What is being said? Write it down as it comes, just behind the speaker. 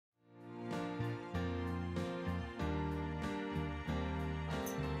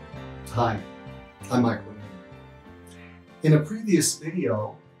Hi, I'm Michael. In a previous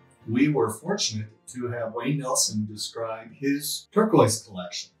video, we were fortunate to have Wayne Nelson describe his turquoise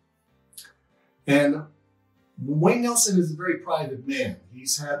collection. And Wayne Nelson is a very private man.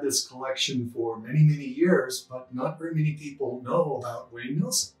 He's had this collection for many, many years, but not very many people know about Wayne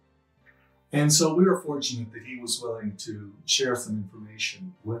Nelson. And so we were fortunate that he was willing to share some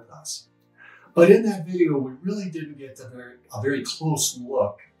information with us. But in that video, we really didn't get a very close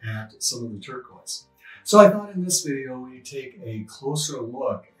look at some of the turquoise. So I thought in this video, we'd take a closer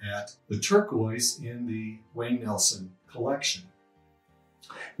look at the turquoise in the Wayne Nelson collection.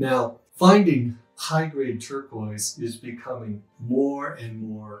 Now, finding high-grade turquoise is becoming more and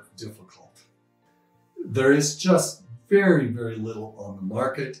more difficult. There is just very, very little on the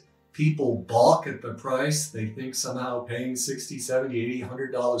market. People balk at the price. They think somehow paying $60, $70,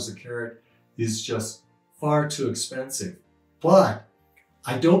 $80, $100 a carat is just far too expensive. But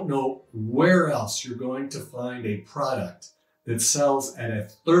I don't know where else you're going to find a product that sells at a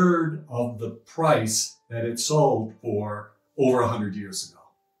third of the price that it sold for over 100 years ago.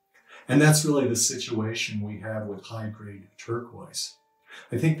 And that's really the situation we have with high-grade turquoise.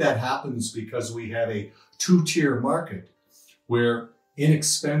 I think that happens because we have a two-tier market where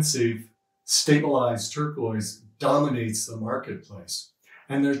inexpensive, stabilized turquoise dominates the marketplace.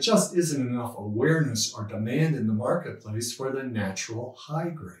 And there just isn't enough awareness or demand in the marketplace for the natural high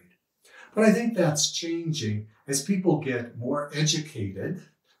grade. But I think that's changing as people get more educated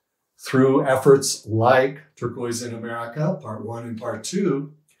through efforts like Turquoise in America, Part 1 and Part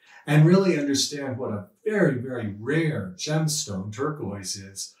 2, and really understand what a very, very rare gemstone turquoise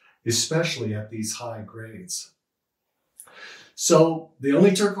is, especially at these high grades. So the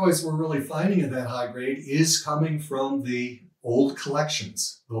only turquoise we're really finding at that high grade is coming from the old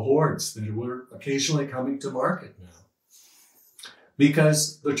collections, the hoards that were occasionally coming to market now.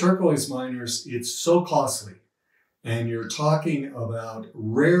 Because the turquoise miners, it's so costly. And you're talking about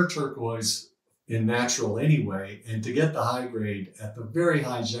rare turquoise in natural anyway, and to get the high grade at the very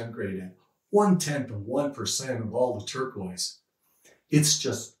high gem grade at 1/10 of 1% of all the turquoise, it's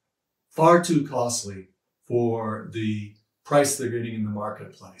just far too costly for the price they're getting in the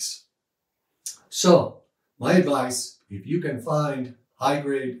marketplace. So my advice, if you can find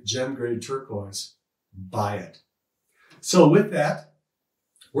high-grade, gem-grade turquoise, buy it. So with that,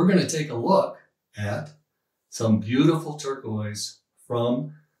 we're going to take a look at some beautiful turquoise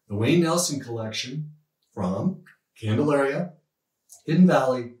from the Wayne Nelson collection from Candelaria, Hidden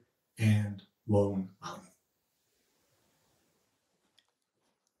Valley, and Lone Mountain.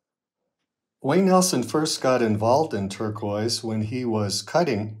 Wayne Nelson first got involved in turquoise when he was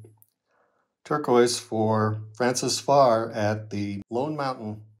cutting turquoise for Francis Farr at the Lone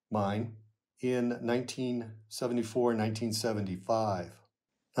Mountain mine in 1974-1975.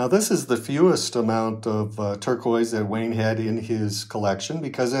 Now this is the fewest amount of turquoise that Wayne had in his collection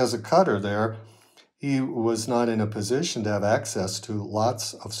because as a cutter there, he was not in a position to have access to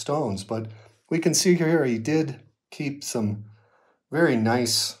lots of stones. But we can see here he did keep some very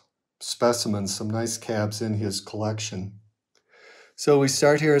nice specimens, some nice cabs in his collection. So we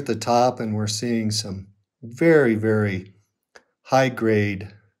start here at the top and we're seeing some very, very high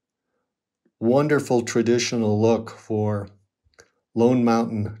grade, wonderful traditional look for Lone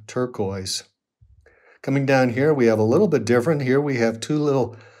Mountain turquoise. Coming down here, we have a little bit different. Here we have two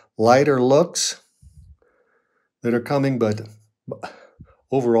little lighter looks that are coming, but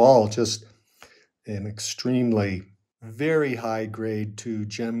overall just an extremely very high grade to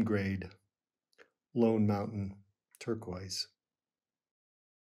gem grade Lone Mountain turquoise.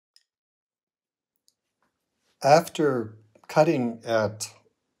 After cutting at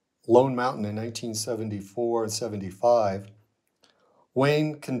Lone Mountain in 1974 and 75,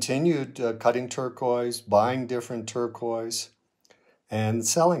 Wayne continued cutting turquoise, buying different turquoise, and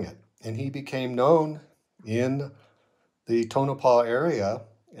selling it. And he became known in the Tonopah area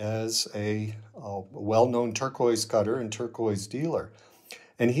as a well-known turquoise cutter and turquoise dealer.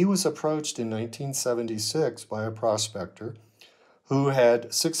 And he was approached in 1976 by a prospector who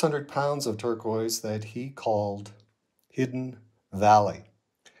had 600 pounds of turquoise that he called Hidden Valley.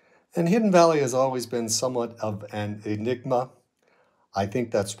 And Hidden Valley has always been somewhat of an enigma. I think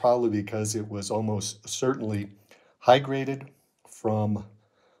that's probably because it was almost certainly high-graded from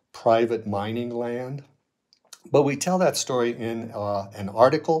private mining land. But we tell that story in an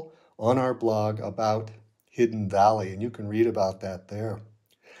article on our blog about Hidden Valley, and you can read about that there.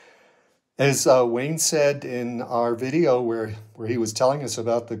 As Wayne said in our video where he was telling us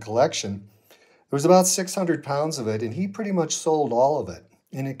about the collection, there was about 600 pounds of it, and he pretty much sold all of it.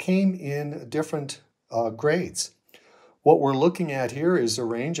 And it came in different grades. What we're looking at here is a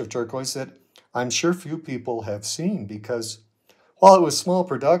range of turquoise that I'm sure few people have seen, because while it was small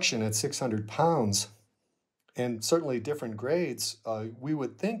production at 600 pounds and certainly different grades, we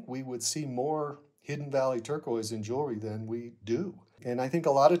would think we would see more Hidden Valley turquoise in jewelry than we do. And I think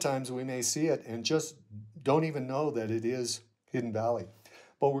a lot of times we may see it and just don't even know that it is Hidden Valley.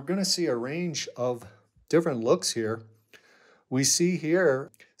 But we're going to see a range of different looks here. We see here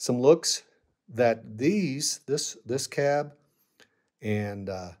some looks that this cab and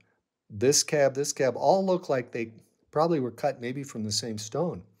this cab all look like they probably were cut maybe from the same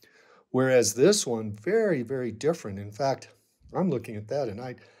stone. Whereas this one, very, very different. In fact, I'm looking at that and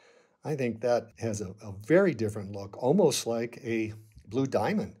I think that has a very different look, almost like a blue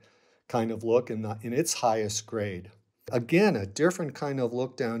diamond kind of look in its highest grade. Again, a different kind of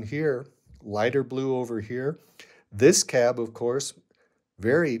look down here, lighter blue over here. This cab, of course,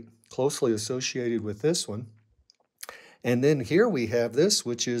 very closely associated with this one. And then here we have this,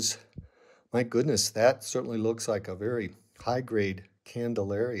 which is, my goodness, that certainly looks like a very high-grade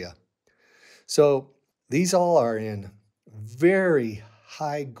Candelaria. So these all are in very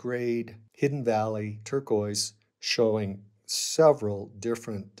high-grade Hidden Valley turquoise, showing several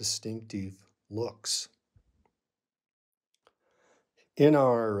different distinctive looks. In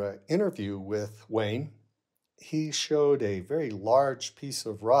our interview with Wayne, he showed a very large piece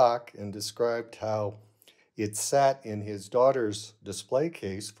of rock and described how it sat in his daughter's display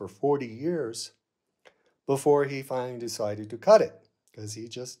case for 40 years before he finally decided to cut it, because he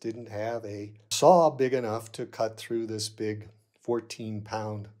just didn't have a saw big enough to cut through this big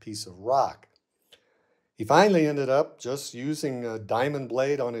 14-pound piece of rock. He finally ended up just using a diamond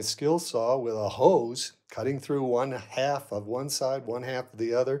blade on his skill saw with a hose, cutting through one half of one side, one half of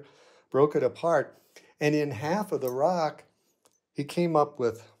the other, broke it apart, and in half of the rock, he came up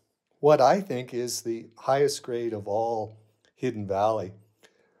with what I think is the highest grade of all Hidden Valley.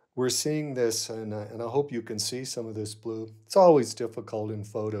 We're seeing this, and I hope you can see some of this blue. It's always difficult in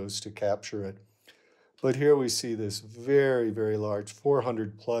photos to capture it. But here we see this very, very large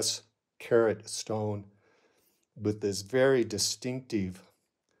 400 plus carat stone with this very distinctive,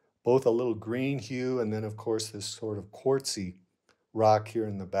 both a little green hue and then of course this sort of quartzy rock here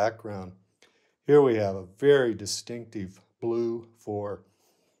in the background. Here we have a very distinctive blue for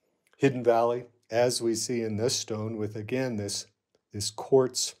Hidden Valley, as we see in this stone with, again, this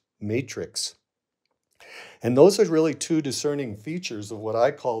quartz matrix. And those are really two discerning features of what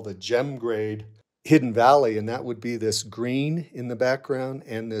I call the gem grade Hidden Valley, and that would be this green in the background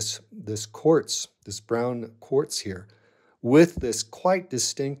and this quartz, this brown quartz here, with this quite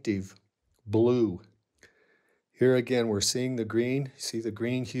distinctive blue. Here again, we're seeing the green. See the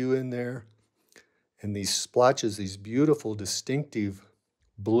green hue in there? And these splotches, these beautiful distinctive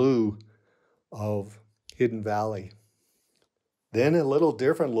blue of Hidden Valley. Then a little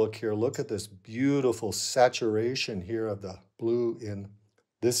different look here. Look at this beautiful saturation here of the blue in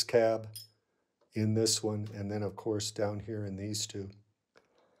this cab, in this one, and then of course down here in these two.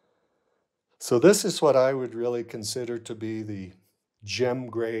 So this is what I would really consider to be the gem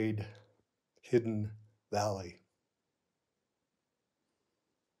grade Hidden Valley.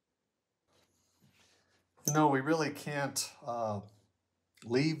 No, we really can't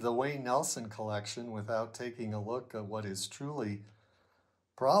leave the Wayne Nelson collection without taking a look at what is truly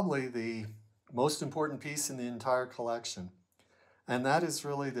probably the most important piece in the entire collection. And that is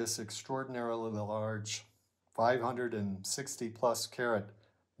really this extraordinarily large 560 plus carat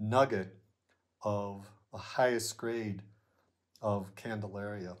nugget of the highest grade of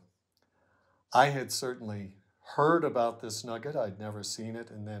Candelaria. I had certainly heard about this nugget. I'd never seen it.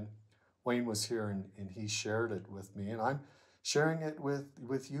 And then Wayne was here and he shared it with me. And I'm sharing it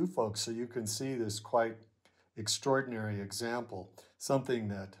with you folks so you can see this quite extraordinary example, something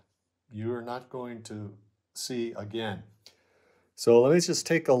that you're not going to see again. So let me just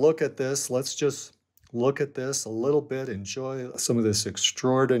take a look at this. Let's just look at this a little bit, enjoy some of this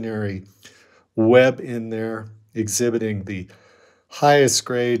extraordinary web in there exhibiting the highest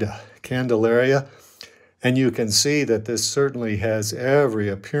grade Candelaria. And you can see that this certainly has every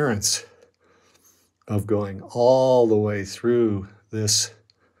appearance of going all the way through this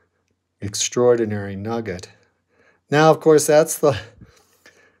extraordinary nugget. Now, of course, that's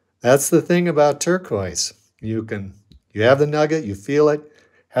the thing about turquoise. You have the nugget, you feel it,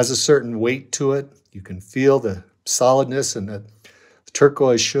 has a certain weight to it. You can feel the solidness, and the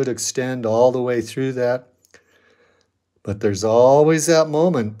turquoise should extend all the way through that. But there's always that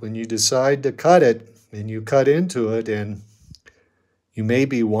moment when you decide to cut it, and you cut into it, and you may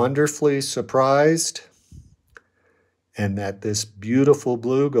be wonderfully surprised, and that this beautiful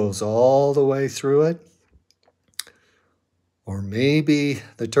blue goes all the way through it. Or maybe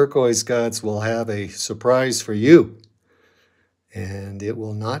the turquoise gods will have a surprise for you, and it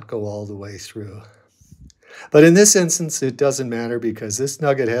will not go all the way through. But in this instance, it doesn't matter because this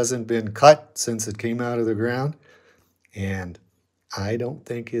nugget hasn't been cut since it came out of the ground, and I don't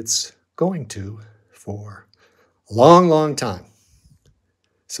think it's going to for a long, long time.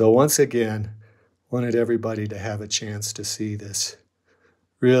 So once again, wanted everybody to have a chance to see this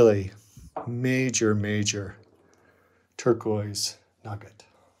really major, major turquoise nugget.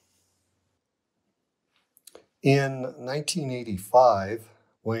 In 1985,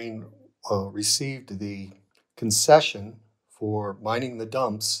 Wayne received the concession for mining the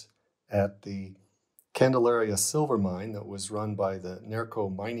dumps at the Candelaria silver mine that was run by the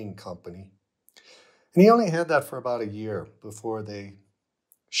Nerco Mining Company. And he only had that for about a year before they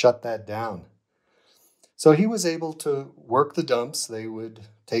shut that down. So he was able to work the dumps. They would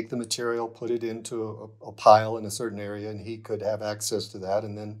take the material, put it into a pile in a certain area, and he could have access to that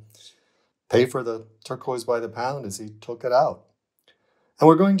and then pay for the turquoise by the pound as he took it out. And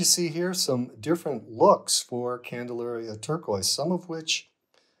we're going to see here some different looks for Candelaria turquoise, some of which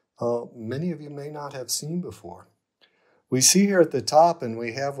many of you may not have seen before. We see here at the top, and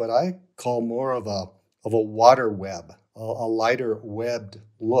we have what I call more of a water web, a lighter webbed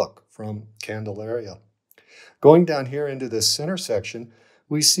look from Candelaria. Going down here into this center section,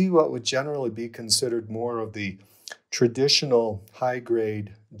 we see what would generally be considered more of the traditional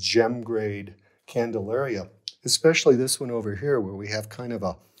high-grade, gem-grade Candelaria, especially this one over here where we have kind of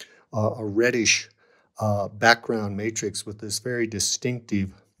a reddish background matrix with this very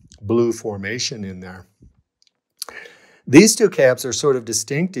distinctive blue formation in there. These two cabs are sort of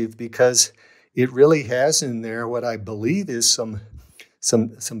distinctive because it really has in there what I believe is some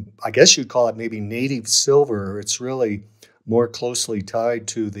I guess you'd call it maybe native silver. It's really more closely tied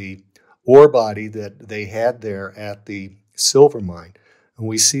to the ore body that they had there at the silver mine. And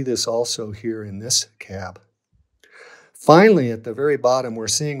we see this also here in this cab. Finally, at the very bottom, we're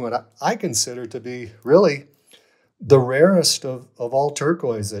seeing what I consider to be really the rarest of all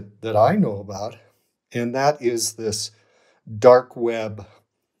turquoise that I know about, and that is this dark web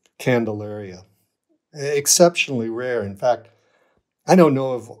Candelaria. Exceptionally rare. In fact, I don't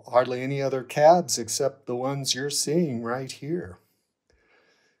know of hardly any other cabs except the ones you're seeing right here.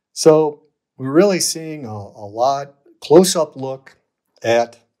 So we're really seeing a lot close-up look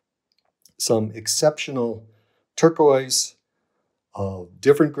at some exceptional turquoise of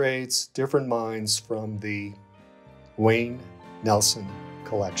different grades, different mines from the Wayne Nelson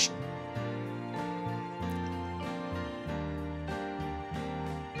collection.